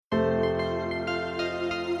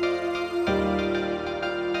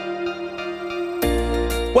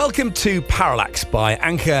Welcome to Parallax by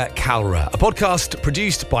Anka Kalra, a podcast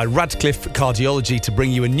produced by Radcliffe Cardiology to bring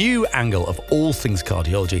you a new angle of all things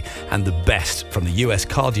cardiology and the best from the US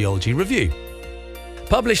Cardiology Review.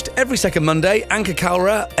 Published every second Monday, Anka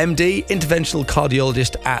Kalra, MD, interventional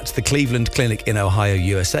cardiologist at the Cleveland Clinic in Ohio,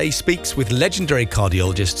 USA, speaks with legendary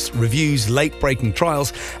cardiologists, reviews late-breaking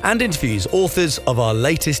trials, and interviews authors of our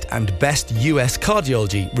latest and best US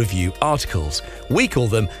Cardiology Review articles. We call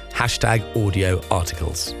them #audio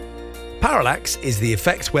articles. Parallax is the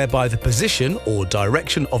effect whereby the position or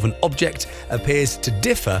direction of an object appears to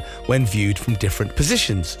differ when viewed from different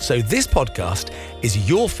positions. So this podcast is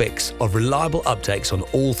your fix of reliable updates on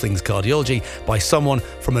all things cardiology by someone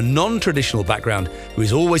from a non-traditional background who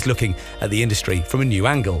is always looking at the industry from a new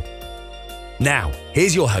angle. Now,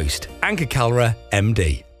 here's your host, Anka Kalra,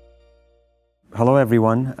 MD. Hello,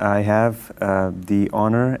 everyone. I have the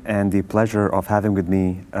honor and the pleasure of having with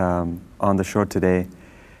me on the show today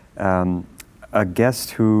a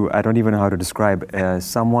guest who I don't even know how to describe,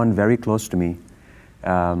 someone very close to me.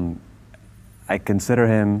 I consider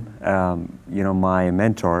him, my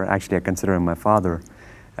mentor. Actually, I consider him my father.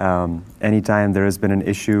 Anytime there has been an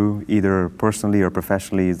issue, either personally or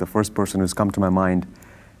professionally, the first person who's come to my mind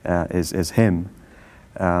is him.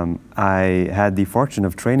 I had the fortune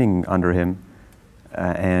of training under him,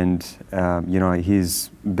 and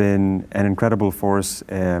he's been an incredible force,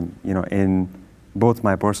 in both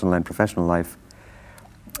my personal and professional life,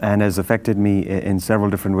 and has affected me in several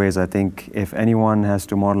different ways. I think if anyone has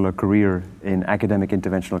to model a career in academic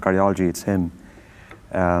interventional cardiology, it's him.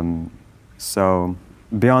 So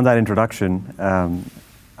beyond that introduction,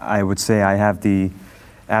 I would say I have the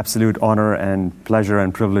absolute honor and pleasure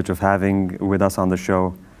and privilege of having with us on the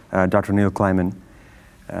show Dr. Neil Kliman.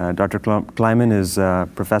 Dr. Kliman is a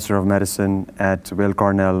professor of medicine at Weill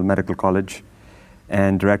Cornell Medical College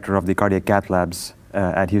and director of the cardiac cath labs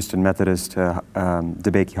at Houston Methodist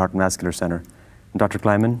DeBakey Heart and Vascular Center. Dr.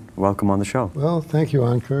 Kliman, welcome on the show. Well, thank you,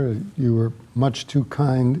 Anka. You were much too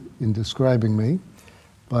kind in describing me,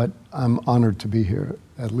 but I'm honored to be here,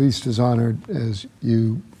 at least as honored as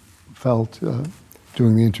you felt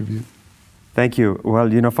during the interview. Thank you. Well,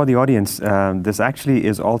 for the audience, this actually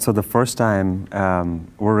is also the first time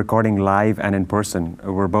we're recording live and in person.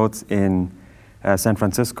 We're both in San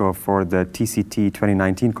Francisco for the TCT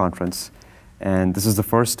 2019 conference. And this is the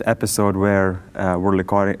first episode where we're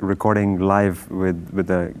recording live with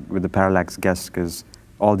the Parallax guests, because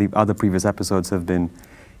all the other previous episodes have been,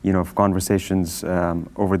 conversations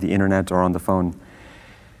over the internet or on the phone.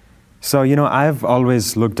 So, I've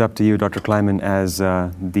always looked up to you, Dr. Kliman, as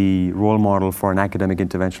the role model for an academic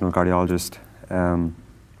interventional cardiologist.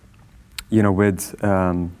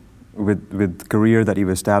 With career that you've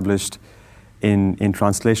established in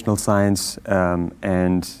translational science,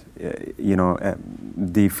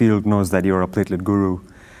 the field knows that you're a platelet guru,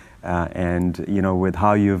 with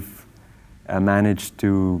how you've managed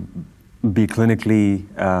to be clinically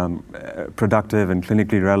productive and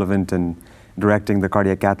clinically relevant and directing the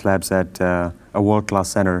cardiac cath labs at a world-class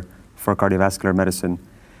center for cardiovascular medicine,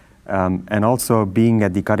 and also being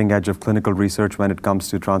at the cutting edge of clinical research when it comes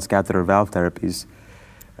to transcatheter valve therapies.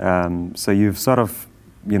 So you've sort of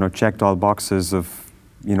checked all boxes of,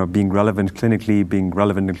 being relevant clinically, being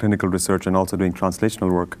relevant in clinical research, and also doing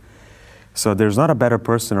translational work. So there's not a better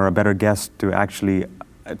person or a better guest to actually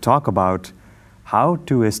talk about how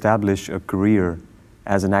to establish a career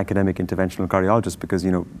as an academic interventional cardiologist, because,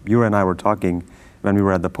 you and I were talking when we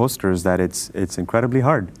were at the posters that it's incredibly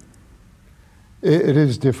hard. It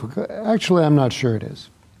is difficult. Actually, I'm not sure it is.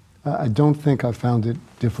 I don't think I found it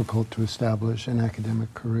difficult to establish an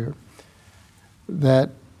academic career. That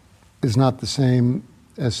is not the same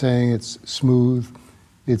as saying it's smooth,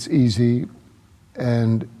 it's easy,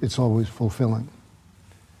 and it's always fulfilling.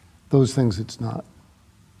 Those things it's not.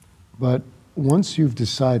 But once you've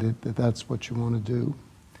decided that that's what you want to do,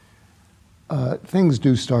 things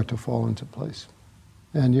do start to fall into place.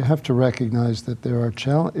 And you have to recognize that there are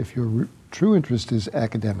if your true interest is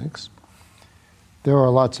academics, there are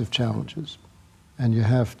lots of challenges. And you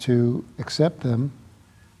have to accept them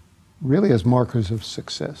really as markers of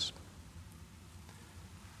success.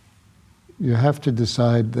 You have to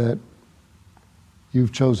decide that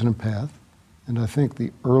you've chosen a path, and I think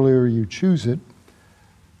the earlier you choose it,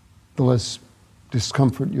 the less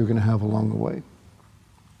discomfort you're going to have along the way.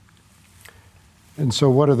 And so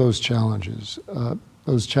what are those challenges?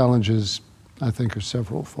 Those challenges, I think, are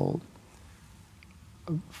several-fold.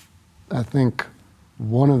 I think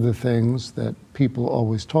one of the things that people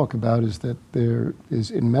always talk about is that there is,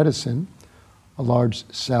 in medicine, a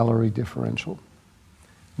large salary differential.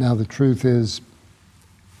 Now, the truth is,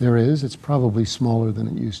 There is. It's probably smaller than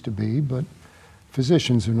it used to be, but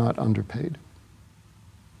physicians are not underpaid,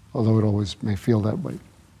 although it always may feel that way.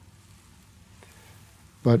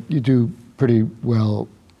 But you do pretty well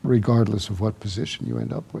regardless of what position you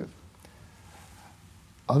end up with.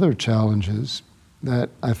 Other challenges that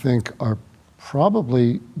I think are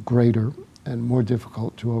probably greater and more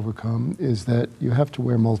difficult to overcome is that you have to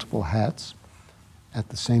wear multiple hats at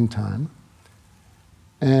the same time.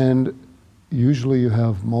 And usually you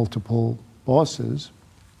have multiple bosses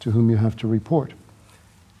to whom you have to report.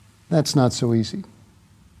 That's not so easy.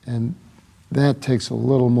 And that takes a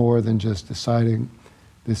little more than just deciding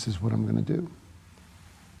this is what I'm going to do.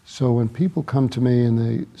 So when people come to me and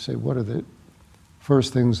they say, what are the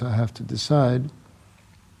first things I have to decide?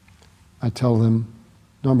 I tell them,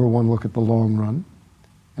 number one, look at the long run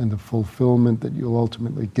and the fulfillment that you'll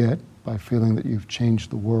ultimately get by feeling that you've changed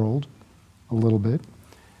the world a little bit.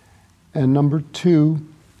 And number two,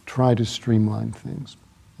 try to streamline things.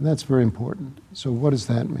 And that's very important. So what does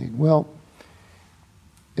that mean? Well,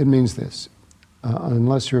 it means this.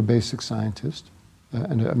 Unless you're a basic scientist,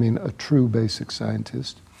 and I mean a true basic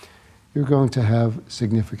scientist, you're going to have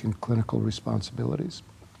significant clinical responsibilities.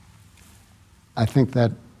 I think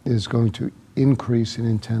that is going to increase in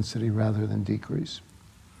intensity rather than decrease,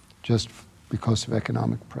 just because of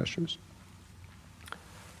economic pressures.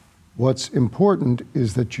 What's important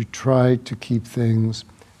is that you try to keep things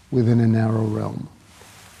within a narrow realm.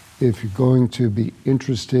 If you're going to be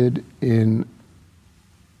interested in,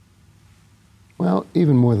 well,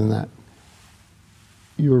 even more than that,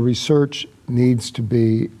 your research needs to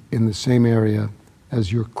be in the same area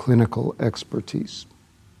as your clinical expertise.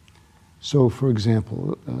 So, for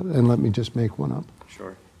example, and let me just make one up.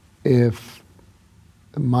 Sure. If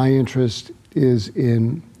my interest is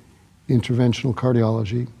in interventional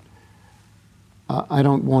cardiology, I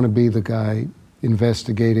don't want to be the guy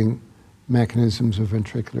investigating mechanisms of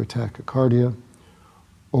ventricular tachycardia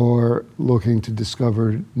or looking to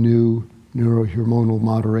discover new neurohormonal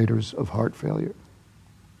moderators of heart failure.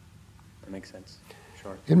 That makes sense.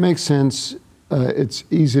 Sure. It makes sense. It's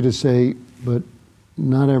easy to say, but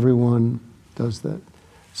not everyone does that.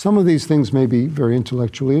 Some of these things may be very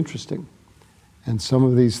intellectually interesting, and some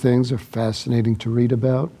of these things are fascinating to read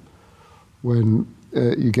about when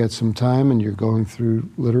you get some time and you're going through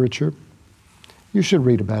literature. You should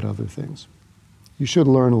read about other things. You should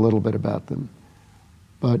learn a little bit about them,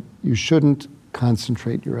 but you shouldn't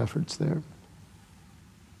concentrate your efforts there.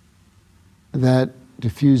 That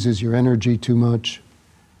diffuses your energy too much,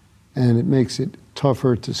 and it makes it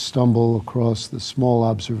tougher to stumble across the small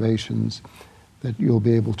observations that you'll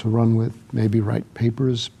be able to run with, maybe write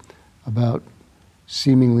papers about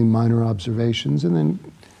seemingly minor observations, and then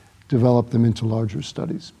develop them into larger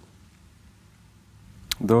studies.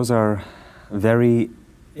 Those are very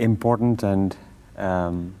important and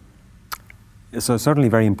so certainly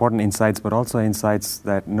very important insights, but also insights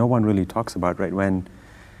that no one really talks about, right?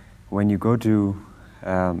 When you go to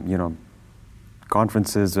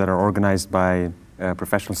conferences that are organized by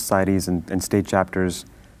professional societies and state chapters,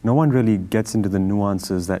 no one really gets into the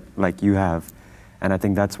nuances that like you have, and I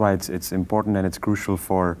think that's why it's important and it's crucial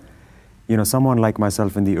for someone like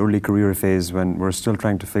myself in the early career phase when we're still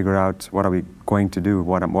trying to figure out what are we going to do,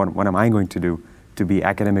 what am I going to do to be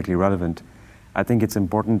academically relevant. I think it's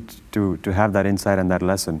important to have that insight and that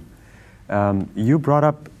lesson. You brought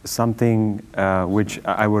up something which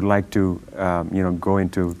I would like to go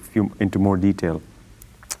into more detail,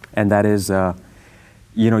 and that is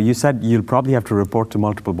you said you'll probably have to report to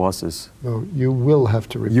multiple bosses. No, you will have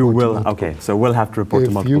to report. You will. To multiple. Okay, so we'll have to report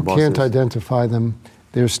to multiple bosses. If you can't identify them,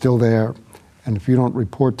 they're still there, and if you don't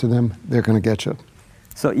report to them, they're going to get you.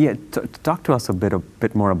 So yeah, talk to us a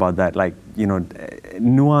bit more about that. Like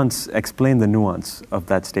nuance. Explain the nuance of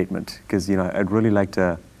that statement, because I'd really like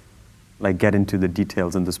to get into the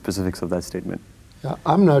details and the specifics of that statement.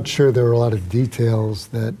 I'm not sure there are a lot of details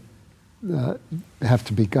that have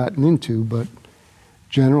to be gotten into, but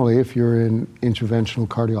generally, if you're in interventional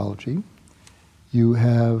cardiology, you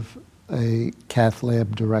have a cath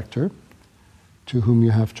lab director to whom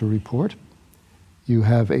you have to report. You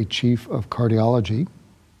have a chief of cardiology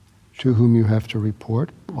to whom you have to report.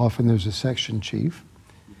 Often there's a section chief.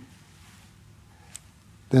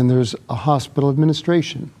 Then there's a hospital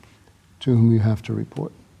administration to whom you have to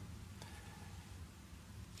report.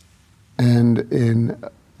 And in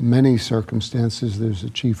many circumstances, there's a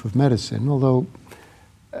chief of medicine, although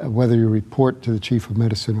whether you report to the chief of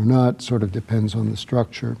medicine or not sort of depends on the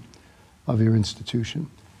structure of your institution.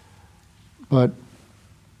 But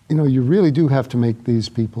you really do have to make these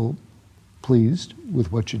people pleased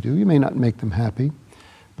with what you do. You may not make them happy,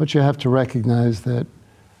 but you have to recognize that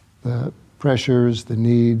The pressures, the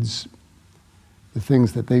needs, the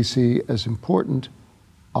things that they see as important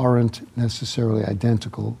aren't necessarily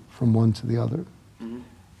identical from one to the other.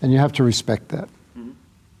 And you have to respect that.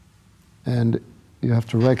 And you have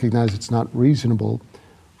to recognize it's not reasonable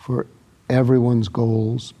for everyone's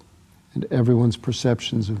goals and everyone's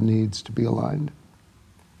perceptions of needs to be aligned.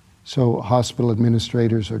 So hospital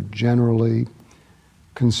administrators are generally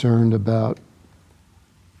concerned about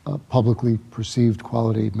publicly perceived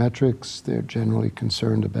quality metrics. They're generally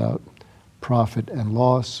concerned about profit and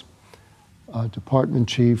loss. Department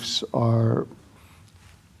chiefs are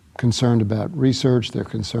concerned about research. They're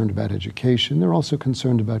concerned about education. They're also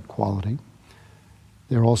concerned about quality.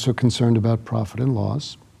 They're also concerned about profit and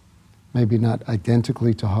loss, maybe not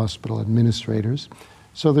identically to hospital administrators.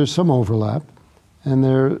 So there's some overlap, and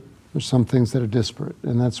there's some things that are disparate.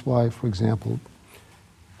 And that's why, for example,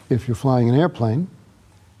 if you're flying an airplane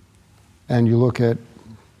and you look at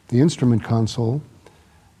the instrument console,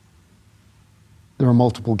 there are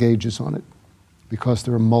multiple gauges on it because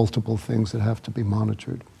there are multiple things that have to be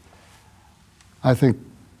monitored. I think,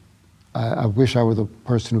 I wish I were the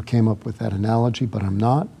person who came up with that analogy, but I'm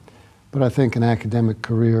not. But I think an academic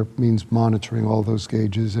career means monitoring all those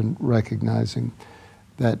gauges and recognizing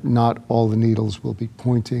that not all the needles will be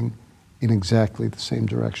pointing in exactly the same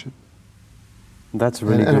direction. That's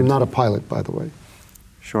really good. And I'm not a pilot, by the way.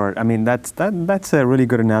 Sure. I mean, that's a really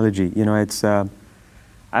good analogy. You know, it's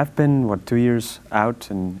I've been 2 years out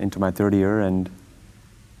and into my third year, and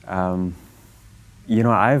you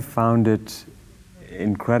know, I've found it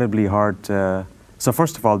incredibly hard. So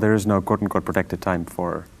first of all, there is no quote-unquote protected time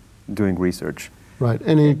for doing research. Right.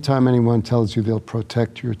 Anytime anyone tells you they'll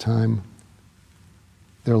protect your time,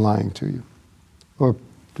 they're lying to you. Or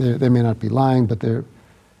they may not be lying, but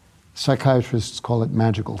psychiatrists call it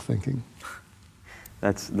magical thinking.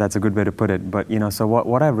 That's a good way to put it. But you know, so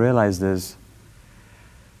what I've realized is,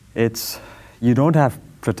 you don't have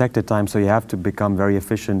protected time, so you have to become very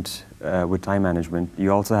efficient with time management.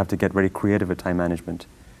 You also have to get very creative with time management.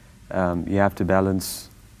 You have to balance,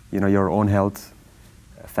 you know, your own health,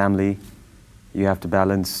 family. You have to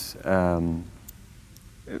balance, you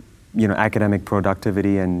know, academic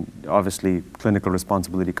productivity, and obviously clinical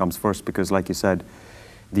responsibility comes first, because like you said,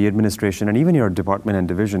 the administration and even your department and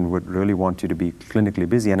division would really want you to be clinically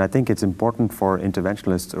busy. And I think it's important for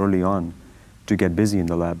interventionalists early on to get busy in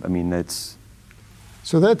the lab. I mean,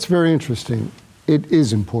 So that's very interesting. It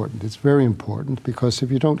is important. It's very important, because if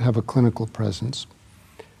you don't have a clinical presence,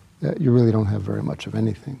 you really don't have very much of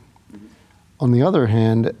anything. On the other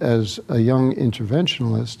hand, as a young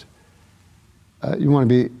interventionalist, you want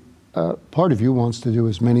to be, part of you wants to do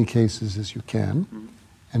as many cases as you can,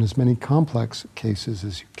 and as many complex cases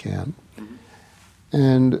as you can.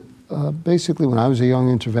 And basically, when I was a young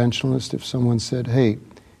interventionalist, if someone said, hey,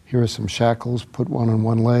 here are some shackles, put one on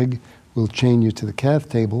one leg, we'll chain you to the cath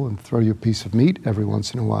table and throw you a piece of meat every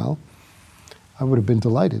once in a while, I would have been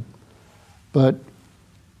delighted. But,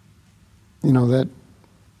 you know, that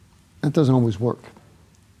doesn't always work.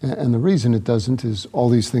 And the reason it doesn't is all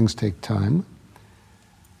these things take time.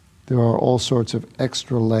 There are all sorts of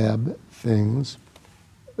extra lab things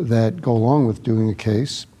that go along with doing a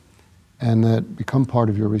case and that become part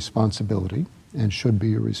of your responsibility and should be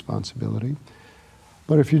your responsibility.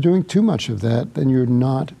 But if you're doing too much of that, then you're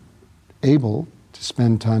not able to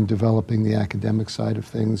spend time developing the academic side of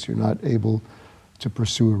things. You're not able to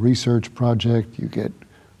pursue a research project. You get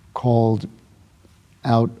called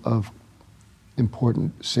out of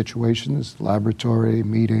important situations, laboratory,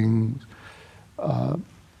 meetings,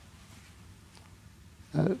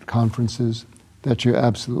 conferences that you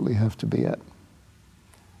absolutely have to be at.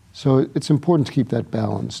 So it's important to keep that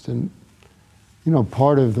balanced. And, you know,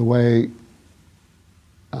 part of the way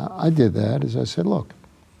I did that is I said, look,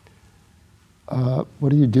 what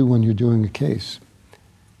do you do when you're doing a case?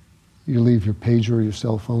 You leave your pager or your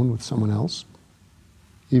cell phone with someone else.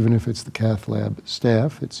 Even if it's the cath lab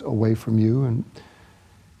staff, it's away from you, and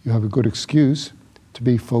you have a good excuse to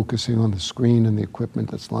be focusing on the screen and the equipment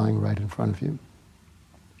that's lying right in front of you.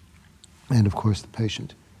 And of course, the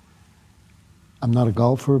patient. I'm not a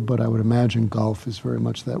golfer, but I would imagine golf is very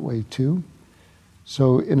much that way too.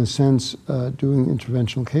 So in a sense, doing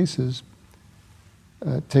interventional cases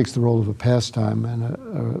takes the role of a pastime and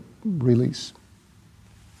a release.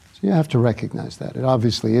 So you have to recognize that. It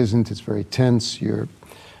obviously isn't. It's very tense. You're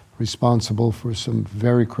responsible for some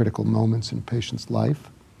very critical moments in a patient's life.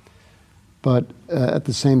 But at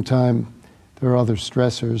the same time, there are other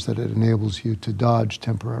stressors that it enables you to dodge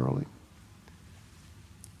temporarily.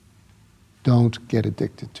 Don't get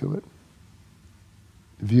addicted to it.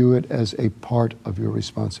 View it as a part of your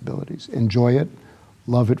responsibilities. Enjoy it,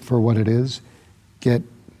 love it for what it is, am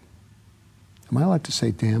I allowed to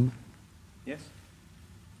say damn? Yes.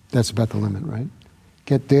 That's about the limit, right?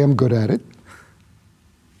 Get damn good at it,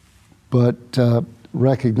 but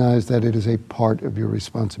recognize that it is a part of your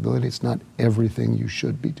responsibility. It's not everything you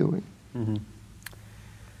should be doing. Mm-hmm.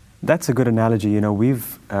 That's a good analogy. You know,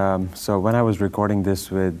 so when I was recording this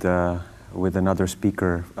with another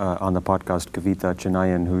speaker on the podcast, Kavita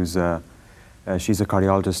Chennaiyan, she's a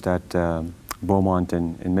cardiologist at Beaumont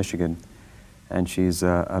in Michigan, and she's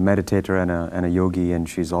a meditator and a yogi, and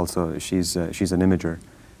she's an imager,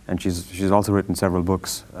 and she's also written several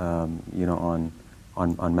books, on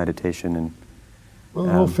meditation and. Well,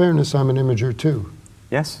 in all fairness, I'm an imager too.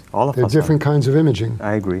 Yes, all of us. There are different kinds of imaging.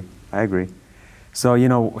 I agree. So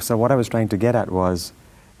so what I was trying to get at was,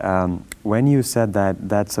 when you said that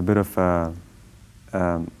that's a bit of a,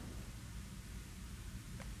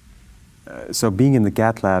 so being in the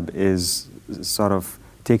cath lab is sort of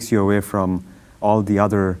takes you away from all the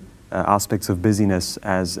other aspects of busyness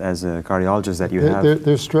as a cardiologist that you have.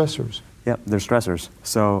 They're stressors. Yeah, they're stressors.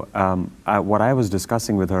 So what I was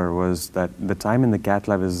discussing with her was that the time in the cath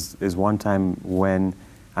lab is one time when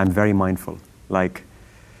I'm very mindful. Like,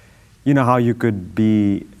 you know how you could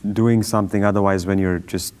be doing something otherwise when you're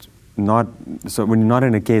just not, so when you're not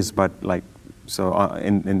in a case, but like, so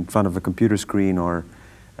in front of a computer screen or,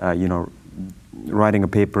 writing a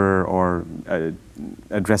paper or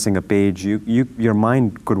addressing a page, your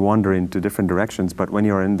mind could wander into different directions. But when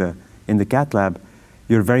you're in the cath lab,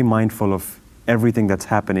 you're very mindful of everything that's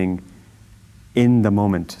happening in the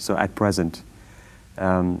moment, so at present.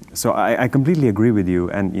 So I completely agree with you,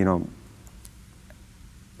 and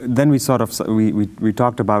then we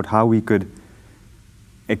talked about how we could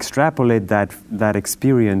extrapolate that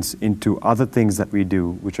experience into other things that we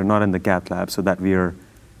do, which are not in the cath lab, so that we are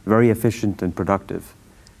very efficient and productive.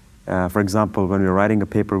 For example, when we're writing a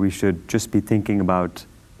paper, we should just be thinking about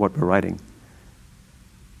what we're writing.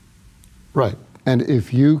 Right. And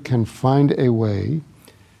if you can find a way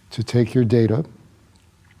to take your data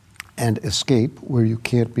and escape where you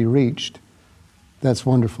can't be reached, that's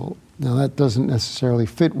wonderful. Now, that doesn't necessarily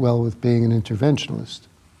fit well with being an interventionalist,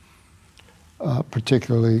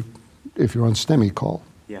 particularly if you're on STEMI call.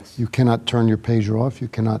 Yes. You cannot turn your pager off, you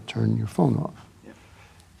cannot turn your phone off. Yeah.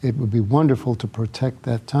 It would be wonderful to protect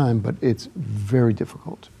that time, but it's very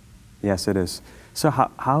difficult. Yes, it is. So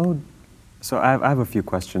So I have a few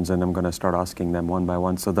questions, and I'm going to start asking them one by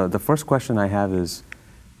one. So the first question I have is,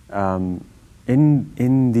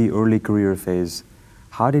 in the early career phase,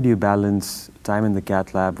 how did you balance time in the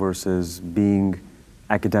cath lab versus being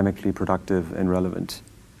academically productive and relevant?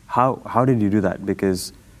 How did you do that?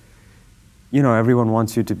 Because everyone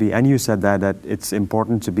wants you to be, and you said that it's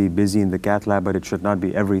important to be busy in the cath lab, but it should not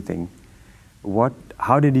be everything.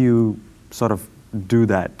 How did you sort of do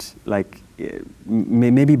that? Like,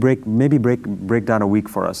 maybe break down a week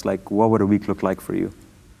for us. Like, what would a week look like for you?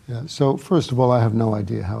 Yeah. So first of all, I have no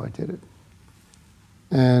idea how I did it,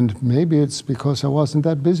 and maybe it's because I wasn't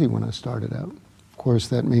that busy when I started out. Of course,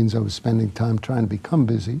 that means I was spending time trying to become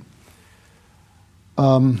busy.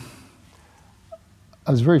 I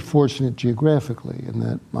was very fortunate geographically in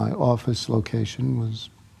that my office location was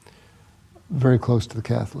very close to the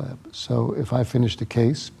cath lab. So if I finished a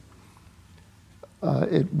case,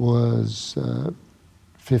 it was a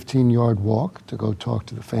 15-yard walk to go talk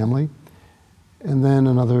to the family, and then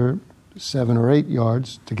another 7 or 8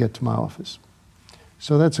 yards to get to my office.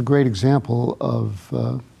 So that's a great example of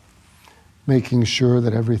making sure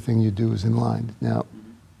that everything you do is in line. Now,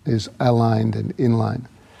 is aligned and in line.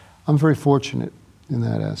 I'm very fortunate in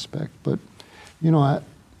that aspect, but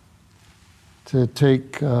to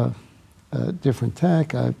take a different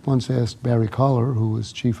tack, I once asked Barry Collar, who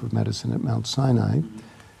was chief of medicine at Mount Sinai,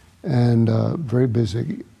 and a very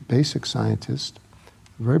busy basic scientist,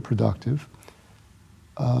 very productive.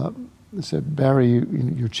 I said, Barry,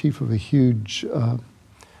 you're chief of a huge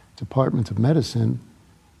department of medicine,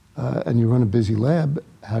 and you run a busy lab.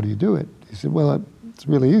 How do you do it? He said, well, it's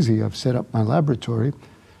really easy. I've set up my laboratory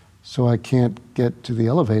so I can't get to the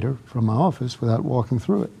elevator from my office without walking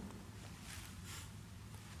through it.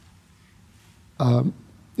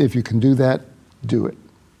 If you can do that, do it.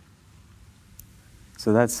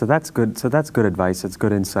 So that's good. So that's good advice. It's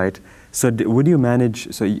good insight. So would you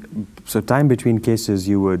manage? So time between cases,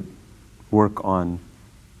 you would work on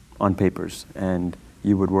papers, and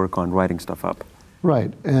you would work on writing stuff up.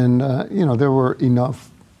 Right, and there were enough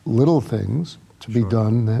little things to be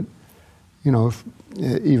done that,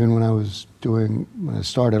 even when I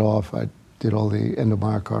started off, I did all the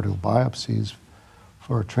endomyocardial biopsies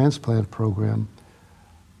for a transplant program.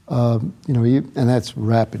 And that's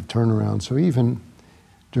rapid turnaround. So even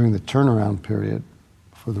during the turnaround period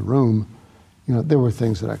for the room, there were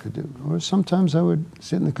things that I could do. Or sometimes I would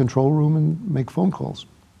sit in the control room and make phone calls.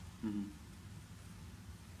 Mm-hmm.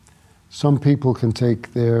 Some people can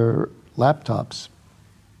take their laptops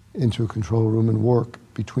into a control room and work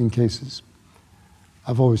between cases.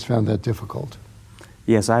 I've always found that difficult.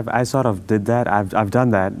 Yes, I sort of did that. I've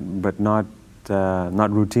done that, but not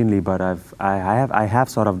routinely. But I have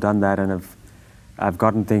sort of done that, and I've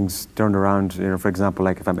gotten things turned around. For example,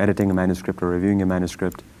 like if I'm editing a manuscript or reviewing a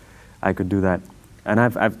manuscript, I could do that.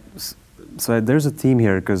 And so there's a theme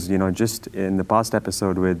here because just in the past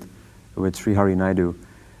episode with Srihari Naidu,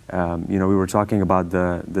 we were talking about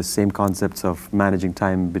the same concepts of managing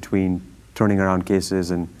time between turning around cases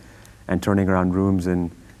and turning around rooms, and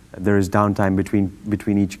there is downtime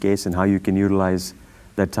between each case, and how you can utilize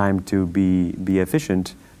that time to be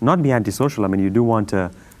efficient, not be antisocial. I mean, you do want to,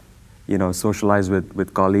 socialize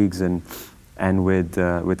with colleagues and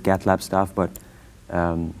with cath lab staff, but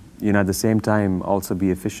at the same time also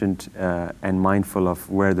be efficient and mindful of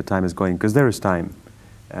where the time is going, because there is time.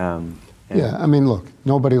 Yeah, I mean, look,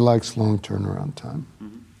 nobody likes long turnaround time.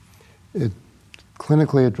 Mm-hmm.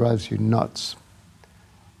 Clinically, it drives you nuts.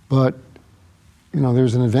 But,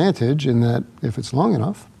 there's an advantage in that if it's long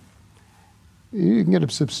enough, you can get a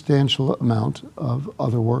substantial amount of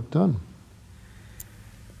other work done.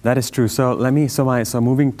 That is true. So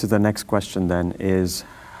moving to the next question then is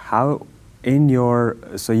how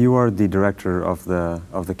so you are the director of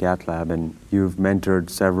the cath lab, and you've mentored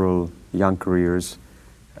several young careers,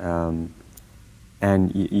 and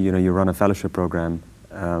you run a fellowship program.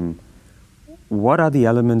 What are the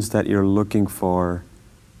elements that you're looking for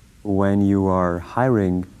when you are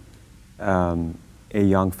hiring a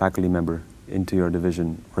young faculty member into your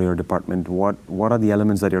division or your department? What are the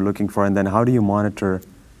elements that you're looking for, and then how do you monitor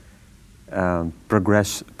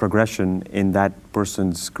progression in that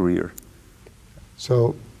person's career?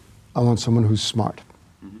 So I want someone who's smart.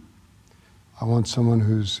 Mm-hmm. I want someone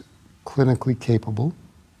who's clinically capable.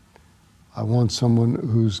 I want someone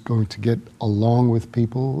who's going to get along with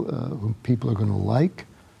people, whom people are going to like,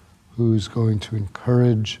 who's going to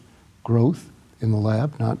encourage growth in the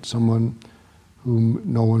lab, not someone whom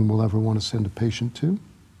no one will ever want to send a patient to.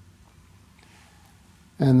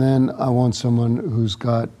 And then I want someone who's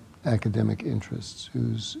got academic interests,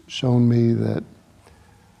 who's shown me that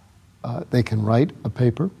they can write a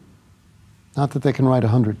paper, not that they can write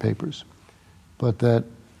 100 papers, but that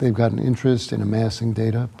they've got an interest in amassing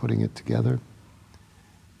data, putting it together,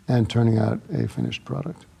 and turning out a finished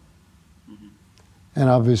product. Mm-hmm. And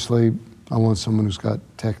obviously, I want someone who's got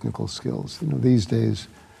technical skills. These days,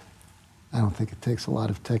 I don't think it takes a lot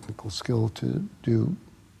of technical skill to do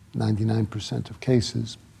 99% of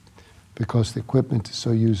cases because the equipment is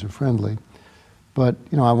so user-friendly. But,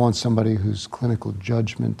 I want somebody whose clinical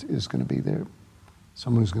judgment is going to be there.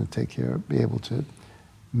 Someone who's going to be able to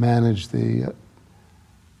manage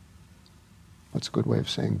what's a good way of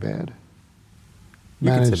saying bad?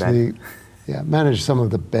 Manage some of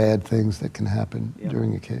the bad things that can happen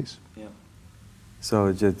during a case. Yeah.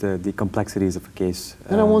 So just the complexities of a case.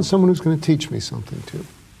 And I want someone who's going to teach me something too.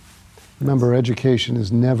 Remember, education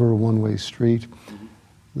is never a one-way street.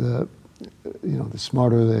 Mm-hmm. The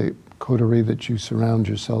smarter the coterie that you surround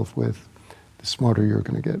yourself with, the smarter you're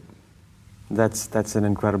going to get. That's an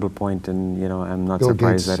incredible point, and I'm not Bill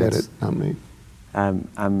surprised Gates that said it, not me. I'm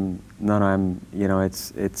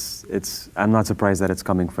not surprised that it's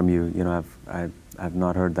coming from you. I've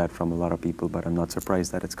not heard that from a lot of people, but I'm not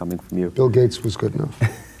surprised that it's coming from you. Bill Gates was good enough.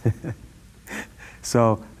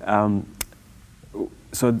 So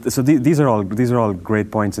these are all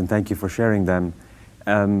great points, and thank you for sharing them.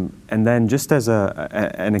 And then just as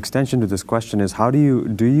an extension to this question is, how do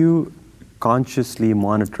you consciously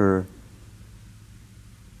monitor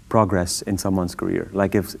progress in someone's career?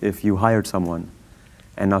 Like if you hired someone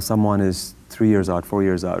and now someone is 3 years out, 4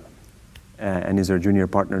 years out, and is your junior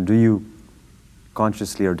partner, do you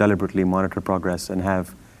consciously or deliberately monitor progress and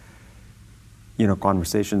have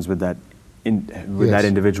conversations with that that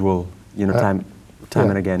individual time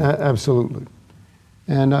and again? Absolutely.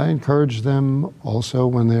 And I encourage them also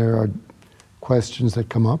when there are questions that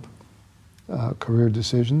come up, career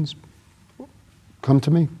decisions, come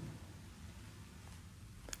to me.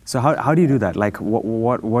 So how do you do that? Like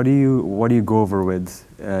what do you go over with?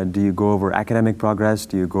 Do you go over academic progress?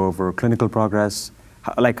 Do you go over clinical progress?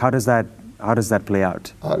 How does that play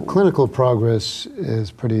out? Clinical progress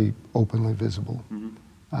is pretty openly visible.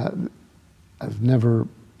 Mm-hmm. I've never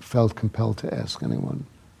felt compelled to ask anyone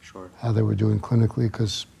how they were doing clinically,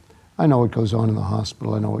 because I know what goes on in the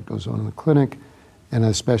hospital, I know what goes on in the clinic, and I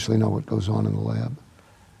especially know what goes on in the lab.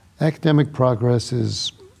 Academic progress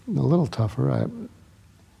is a little tougher. I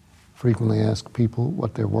frequently ask people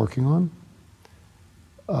what they're working on.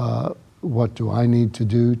 What do I need to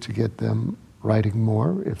do to get them writing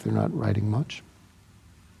more if they're not writing much?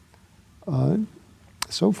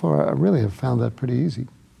 So far, I really have found that pretty easy.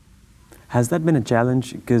 Has that been a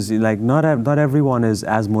challenge? Because like not everyone is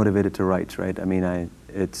as motivated to write, right? I mean,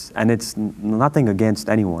 it's nothing against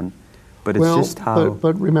anyone, but it's just how.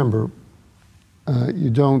 But remember,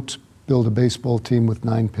 you don't build a baseball team with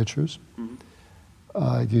 9 pitchers.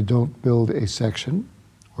 Mm-hmm. You don't build a section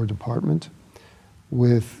or department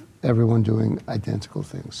with everyone doing identical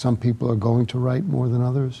things. Some people are going to write more than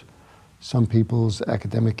others. Some people's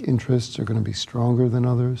academic interests are going to be stronger than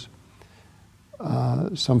others.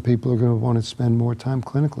 Some people are going to want to spend more time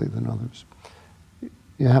clinically than others.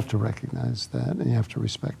 You have to recognize that, and you have to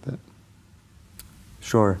respect that.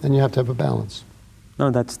 Sure. And you have to have a balance. No,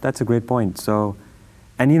 that's a great point. So,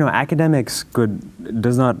 and academics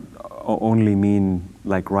does not only mean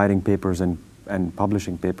like writing papers and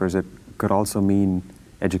publishing papers. It could also mean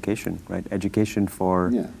education, right? Education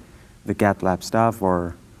for the cath lab staff,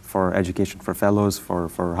 or for education for fellows,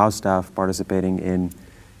 for house staff participating in.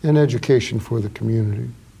 And education for the community.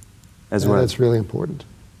 As well. That's really important.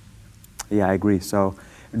 Yeah, I agree. So,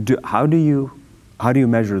 how do you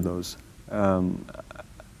measure those?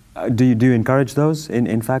 Do you encourage those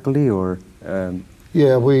in faculty, or?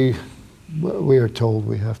 Yeah, we are told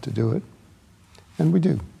we have to do it, and we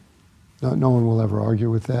do. No one will ever argue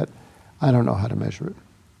with that. I don't know how to measure it.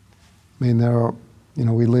 I mean,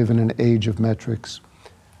 we live in an age of metrics.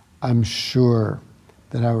 I'm sure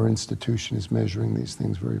that our institution is measuring these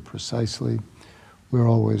things very precisely. We're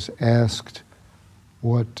always asked,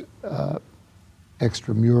 what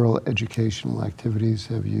extramural educational activities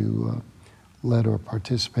have you led or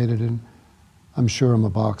participated in? I'm sure I'm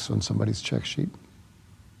a box on somebody's check sheet.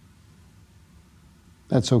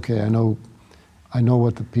 That's okay. I know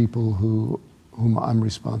what the people whom I'm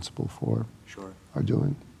responsible for are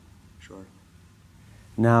doing. Sure.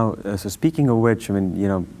 Now, so speaking of which, I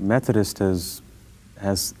mean, Methodist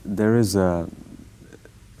Methodist.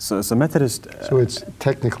 So it's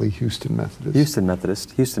technically Houston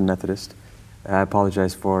Methodist. Houston Methodist. I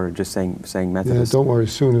apologize for just saying Methodist. Yeah, don't worry.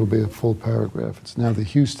 Soon it'll be a full paragraph. It's now the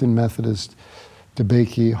Houston Methodist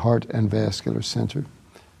DeBakey Heart and Vascular Center.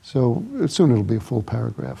 So soon it'll be a full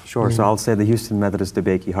paragraph. Sure. So I'll say the Houston Methodist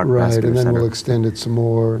DeBakey Heart and Vascular Center. Right, and then we'll extend it some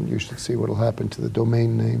more, and you should see what'll happen to the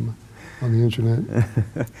domain name on the internet.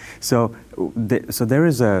 So there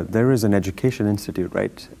is an education institute,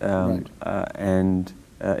 right? Right. And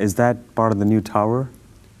is that part of the new tower,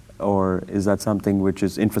 or is that something which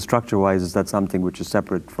is infrastructure-wise? Is that something which is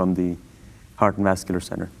separate from the Heart and Vascular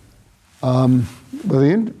Center? Well,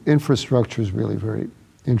 the infrastructure is really very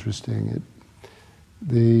interesting.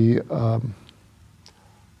 The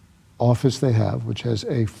office they have, which has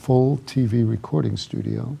a full TV recording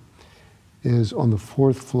studio, is on the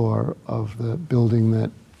 4th floor of the building that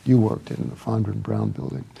you worked in, the Fondren Brown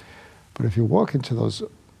building. But if you walk into those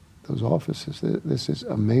offices, this is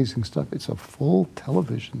amazing stuff. It's a full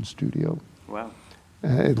television studio. Wow.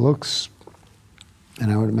 It looks,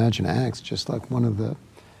 and I would imagine acts just like one of the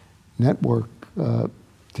network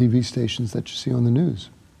TV stations that you see on the news.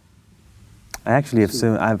 I actually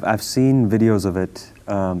have I've seen videos of it,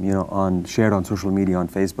 shared on social media, on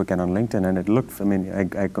Facebook and on LinkedIn, and it looked. I mean,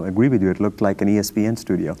 I agree with you. It looked like an ESPN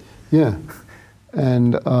studio. Yeah,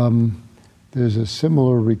 and there's a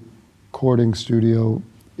similar recording studio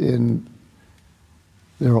in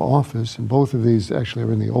their office, and both of these actually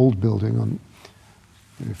are in the old building.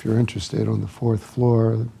 If you're interested, on the 4th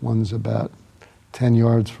floor. One's about 10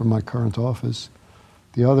 yards from my current office.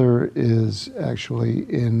 The other is actually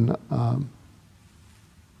in.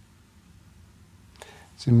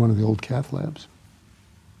 It's in one of the old cath labs.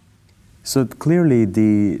 So clearly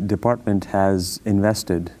the department has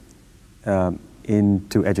invested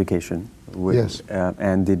into education. Yes.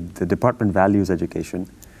 And the department values education.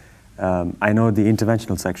 I know the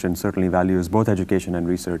interventional section certainly values both education and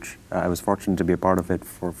research. I was fortunate to be a part of it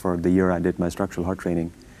for the year I did my structural heart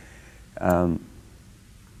training.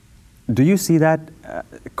 Do you see that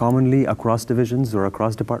commonly across divisions or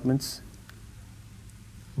across departments?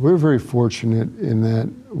 We're very fortunate in that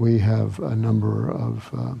we have a number of,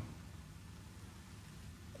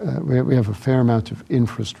 we have a fair amount of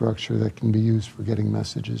infrastructure that can be used for getting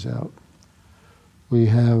messages out. We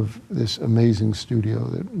have this amazing studio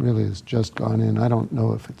that really has just gone in. I don't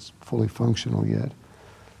know if it's fully functional yet,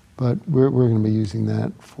 but we're going to be using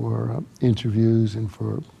that for interviews and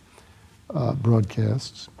for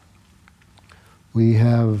broadcasts. We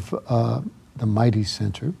have the Mighty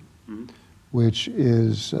Center, which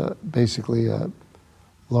is basically a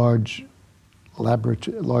large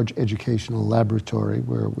educational laboratory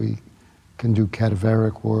where we can do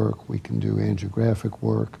cadaveric work, we can do angiographic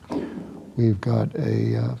work. We've got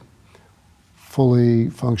a fully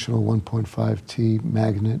functional 1.5T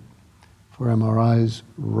magnet for MRIs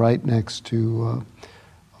right next to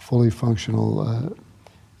a fully functional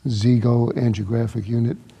Zigo angiographic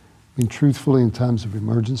unit. I mean, truthfully, in times of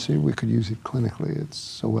emergency, we could use it clinically. It's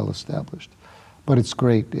so well established. But it's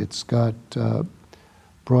great. It's got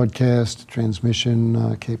broadcast,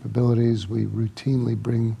 transmission capabilities. We routinely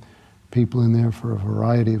bring people in there for a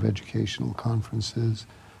variety of educational conferences,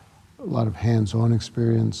 a lot of hands-on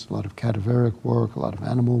experience, a lot of cadaveric work, a lot of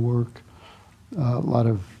animal work, a lot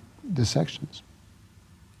of dissections.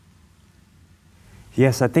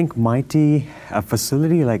 Yes, I think MITI, a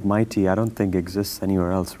facility like MITI, I don't think exists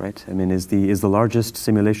anywhere else, right? I mean, is the largest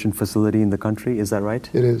simulation facility in the country, is that right?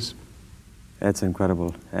 It is. It's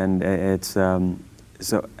incredible. And it's,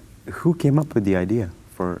 so who came up with the idea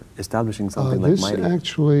for establishing something like MITI? This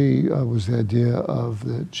actually was the idea of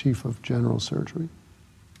the chief of general surgery,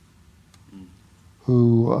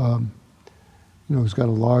 who, who's got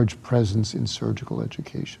a large presence in surgical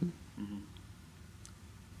education.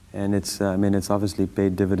 And it's obviously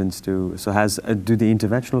paid dividends too. So do the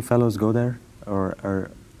interventional fellows go there,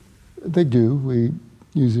 or? They do. We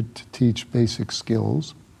use it to teach basic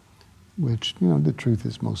skills, which, the truth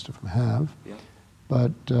is most of them have. Yeah.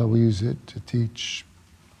 But we use it to teach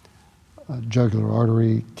jugular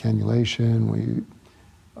artery cannulation.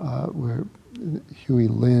 Where Huey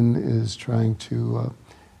Lin is trying to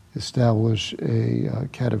establish a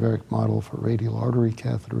cadaveric model for radial artery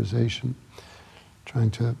catheterization,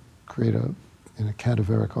 trying to create in a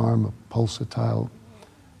cadaveric arm a pulsatile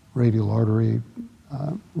radial artery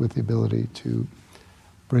with the ability to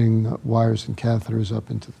bring wires and catheters up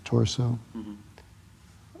into the torso.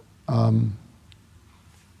 Mm-hmm.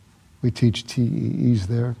 We teach TEEs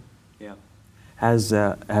there. Yeah.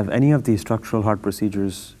 Have any of these structural heart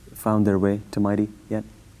procedures found their way to MITI yet?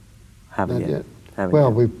 Not yet. Haven't well,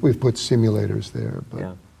 yet. We've put simulators there, but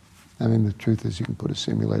yeah. I mean, the truth is you can put a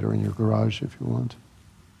simulator in your garage if you want.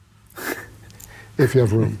 If you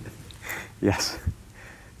have room. Yes.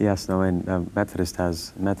 Yes, no, and Methodist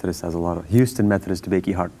has a lot of, Houston Methodist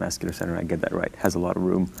DeBakey Heart Vascular Center, I get that right, has a lot of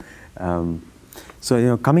room.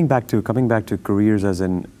 So, coming back to careers as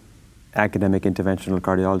an academic interventional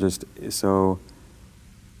cardiologist, so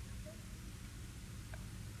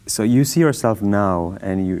you see yourself now,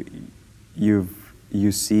 and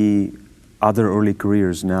you see other early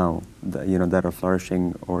careers now that are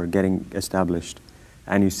flourishing or getting established,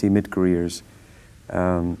 and you see mid-careers.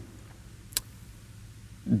 And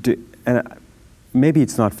maybe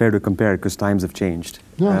it's not fair to compare because times have changed.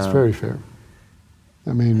 No, it's very fair.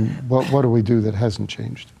 I mean, what do we do that hasn't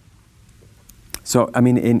changed? So, I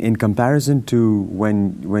mean, in comparison to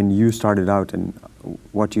when you started out and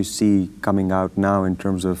what you see coming out now in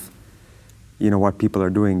terms of, what people are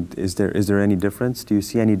doing, is there any difference? Do you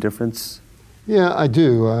see any difference? Yeah, I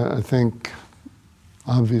do. I think,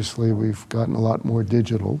 obviously, we've gotten a lot more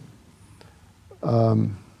digital. The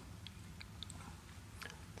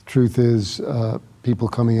truth is, people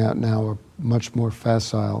coming out now are much more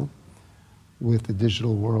facile with the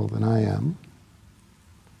digital world than I am.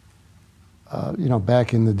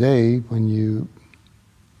 Back in the day when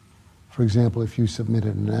for example, if you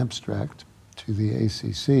submitted an abstract to the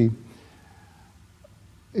ACC,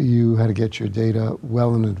 you had to get your data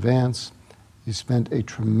well in advance. You spent a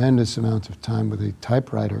tremendous amount of time with a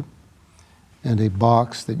typewriter and a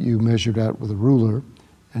box that you measured out with a ruler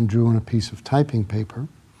and drew on a piece of typing paper,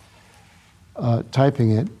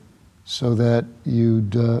 typing it so that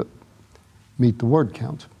you'd meet the word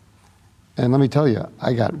count. And let me tell you,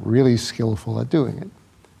 I got really skillful at doing it.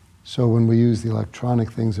 So when we use the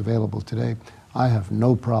electronic things available today, I have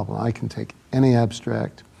no problem. I can take any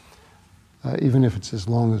abstract, even if it's as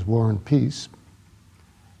long as War and Peace,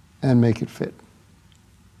 and make it fit.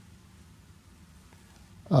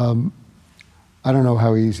 I don't know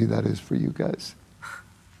how easy that is for you guys,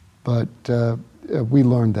 but we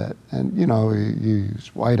learned that. And, you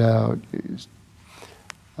use whiteout, you use,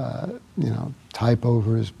 type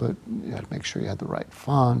overs, but you had to make sure you had the right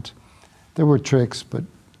font. There were tricks, but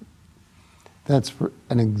that's for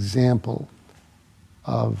an example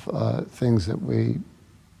of things that we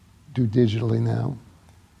do digitally now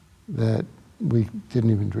that we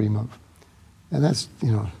didn't even dream of. And that's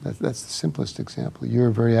the simplest example. You're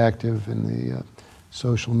very active in the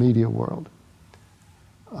social media world.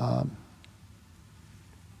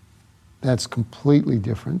 That's completely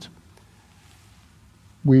different.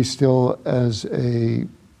 We still, as a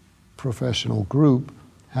professional group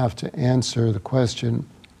have to answer the question,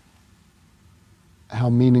 how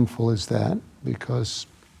meaningful is that? Because,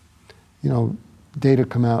 data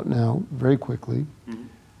come out now very quickly,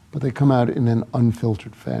 but they come out in an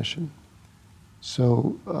unfiltered fashion.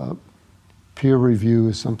 So peer review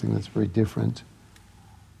is something that's very different.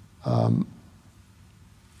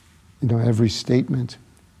 Every statement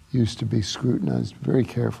used to be scrutinized very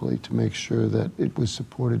carefully to make sure that it was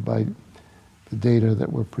supported by the data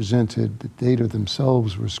that were presented. The data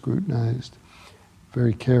themselves were scrutinized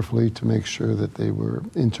very carefully to make sure that they were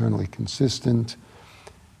internally consistent,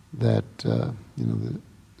 that the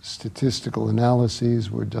statistical analyses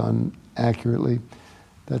were done accurately.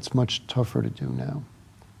 That's much tougher to do now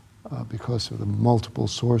because of the multiple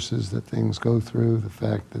sources that things go through, the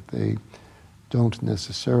fact that they don't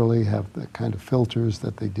necessarily have the kind of filters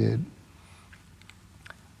that they did,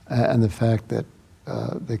 and the fact that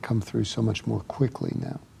they come through so much more quickly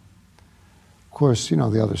now. Of course,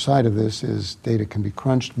 the other side of this is data can be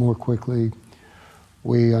crunched more quickly.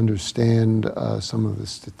 We understand some of the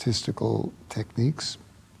statistical techniques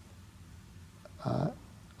a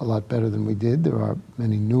lot better than we did. There are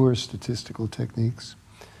many newer statistical techniques.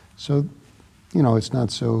 So, it's not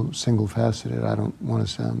so single-faceted. I don't want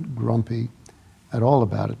to sound grumpy at all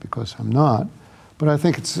about it because I'm not. But I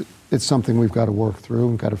think it's something we've got to work through.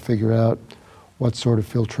 We've got to figure out what sort of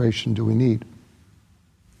filtration do we need.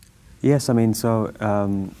 Yes, I mean, so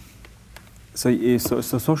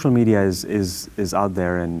social media is out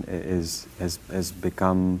there and has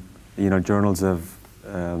become, journals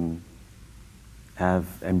have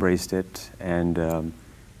embraced it, and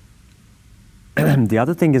the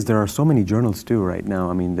other thing is there are so many journals too right now.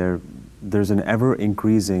 I mean, there's an ever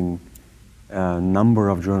increasing number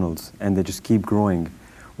of journals, and they just keep growing.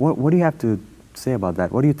 What do you have to say about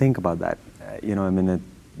that? What do you think about that?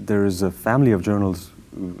 There's a family of journals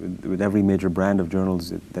with every major brand of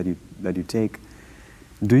journals that you take.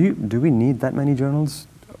 Do we need that many journals?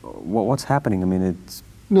 What's happening? I mean, it's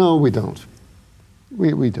no, we don't.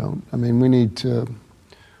 We don't. I mean, we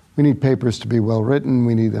need papers to be well written.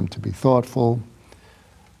 We need them to be thoughtful.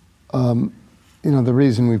 The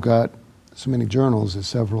reason we've got so many journals is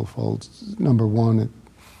several-fold. Number one,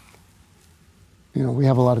 we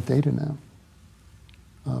have a lot of data now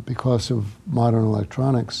because of modern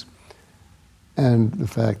electronics and the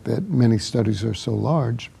fact that many studies are so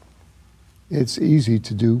large. It's easy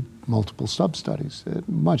to do multiple sub-studies,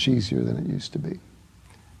 much easier than it used to be.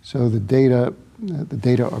 So the data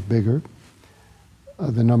are bigger.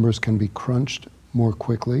 The numbers can be crunched more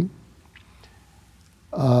quickly.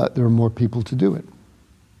 There are more people to do it.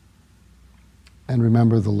 And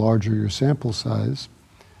remember, the larger your sample size,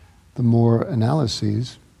 the more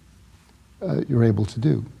analyses you're able to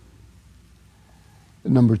do.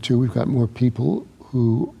 Number two, we've got more people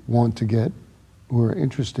who are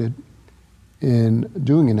interested in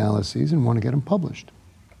doing analyses and want to get them published.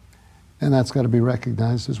 And that's got to be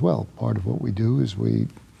recognized as well. Part of what we do is we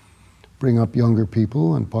bring up younger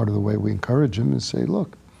people, and part of the way we encourage them is say,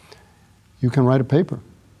 look, you can write a paper.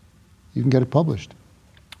 You can get it published.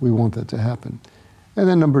 We want that to happen. And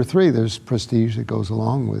then number three, there's prestige that goes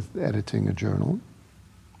along with editing a journal.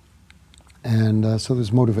 And so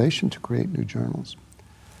there's motivation to create new journals.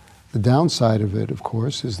 The downside of it, of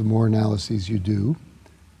course, is the more analyses you do,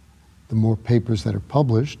 the more papers that are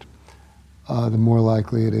published, the more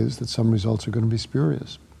likely it is that some results are going to be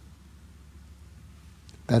spurious.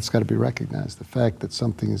 That's got to be recognized. The fact that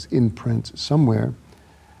something is in print somewhere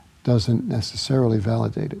doesn't necessarily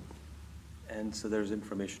validate it. And so there's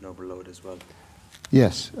information overload as well.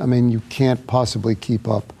 Yes. I mean, you can't possibly keep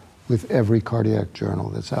up with every cardiac journal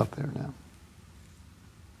that's out there now.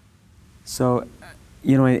 So,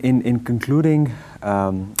 in concluding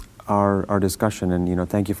our discussion, and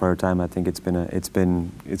thank you for your time. I think it's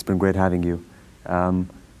been great having you.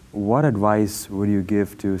 What advice would you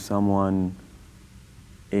give to someone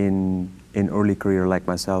in early career like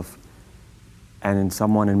myself, and in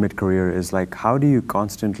someone in mid-career? Is like, how do you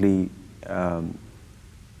constantly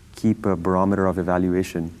keep a barometer of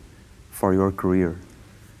evaluation for your career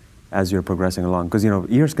as you're progressing along? Because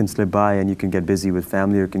years can slip by, and you can get busy with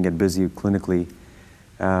family, or you can get busy clinically.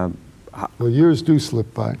 Well, years do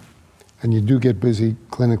slip by, and you do get busy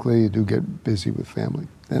clinically, you do get busy with family.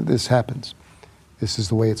 And this happens. This is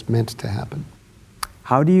the way it's meant to happen.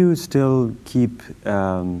 How do you still keep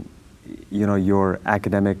your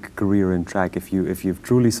academic career in track if you've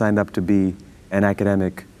truly signed up to be an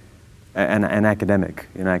academic?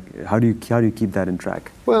 How do you keep that in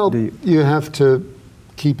track? Well, you have to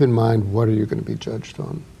keep in mind, what are you going to be judged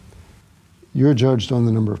on? You're judged on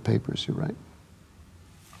the number of papers you write.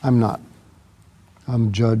 I'm not.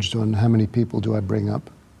 I'm judged on how many people do I bring up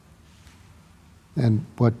and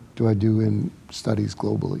what do I do in studies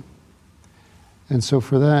globally. And so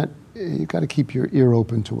for that, you got to keep your ear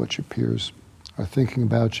open to what your peers are thinking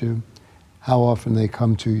about you, how often they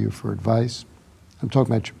come to you for advice. I'm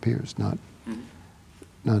talking about your peers, not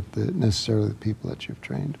necessarily the people that you've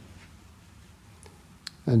trained.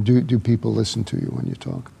 And do people listen to you when you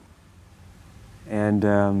talk? And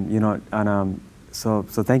so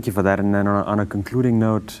thank you for that. And then on a concluding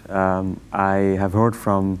note, I have heard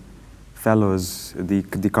from fellows,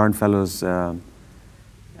 the current fellows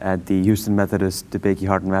at the Houston Methodist DeBakey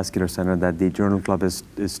Heart and Vascular Center, that the Journal Club is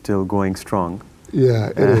still going strong. Yeah,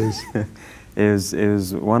 it is. It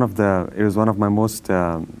was one of my most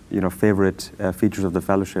favorite features of the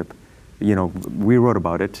fellowship. We wrote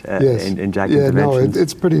about it yes. in JACC Interventions. Interventions. No,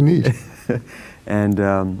 it's pretty neat. And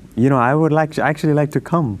I would actually like to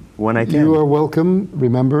come when I can. You are welcome.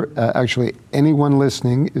 Remember, actually, anyone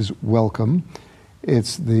listening is welcome.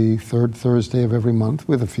 It's the third Thursday of every month,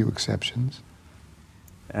 with a few exceptions.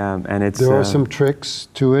 And there are some tricks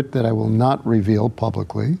to it that I will not reveal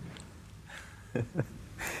publicly.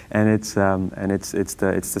 And it's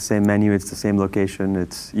the same menu, it's the same location.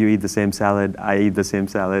 It's you eat the same salad, I eat the same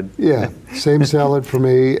salad. Yeah, same salad for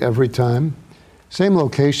me every time. Same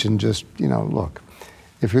location. Just look,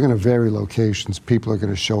 if you're going to vary locations, people are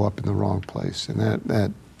going to show up in the wrong place, and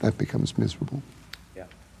that becomes miserable. Yeah.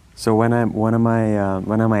 So when am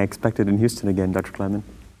I expected in Houston again, Dr. Kleiman?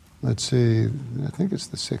 Let's see. I think it's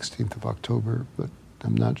the 16th of October, but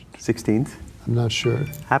I'm not. 16th? I'm not sure.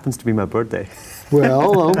 Happens to be my birthday.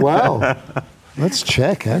 Well, oh, wow. Let's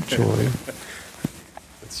check, actually.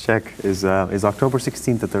 Let's check. Is October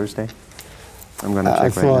 16th a Thursday? I'm going to check I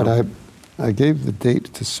right thought now. I gave the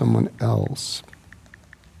date to someone else.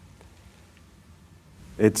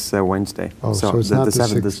 It's Wednesday. Oh, so it's not the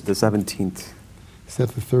 17th. Is that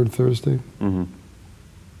the third Thursday? Mm-hmm.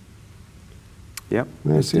 Yep.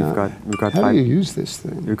 We've got how five, do you use this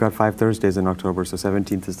thing? We've got 5 Thursdays in October, so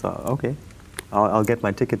 17th is okay. I'll get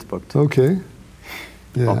my tickets booked. Okay.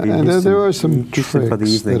 Yeah, and there are some tricks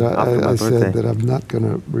that I said that I'm not going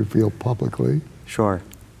to reveal publicly. Sure.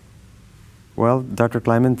 Well, Dr.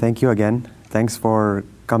 Kleiman, thank you again. Thanks for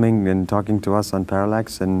coming and talking to us on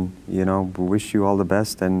Parallax, and we wish you all the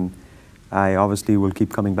best. And I obviously will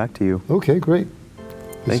keep coming back to you. Okay, great.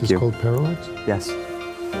 Thank you. This is called Parallax? Yes.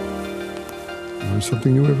 Learn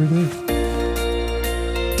something new every day.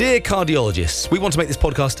 Dear cardiologists, we want to make this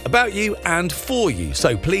podcast about you and for you.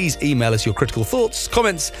 So please email us your critical thoughts,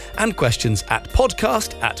 comments and questions at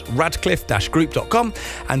podcast@radcliffe-group.com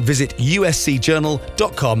and visit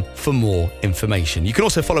uscjournal.com for more information. You can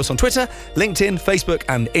also follow us on Twitter, LinkedIn, Facebook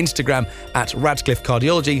and Instagram at Radcliffe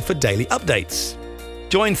Cardiology for daily updates.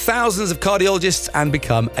 Join thousands of cardiologists and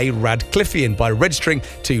become a Radcliffean by registering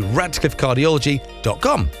to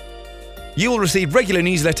radcliffecardiology.com. You will receive regular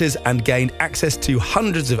newsletters and gain access to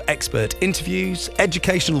hundreds of expert interviews,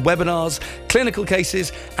 educational webinars, clinical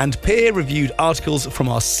cases, and peer-reviewed articles from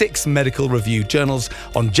our 6 medical review journals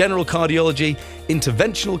on general cardiology,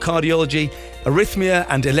 interventional cardiology, arrhythmia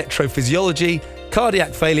and electrophysiology,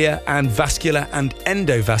 cardiac failure, and vascular and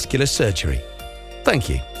endovascular surgery. Thank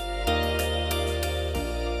you.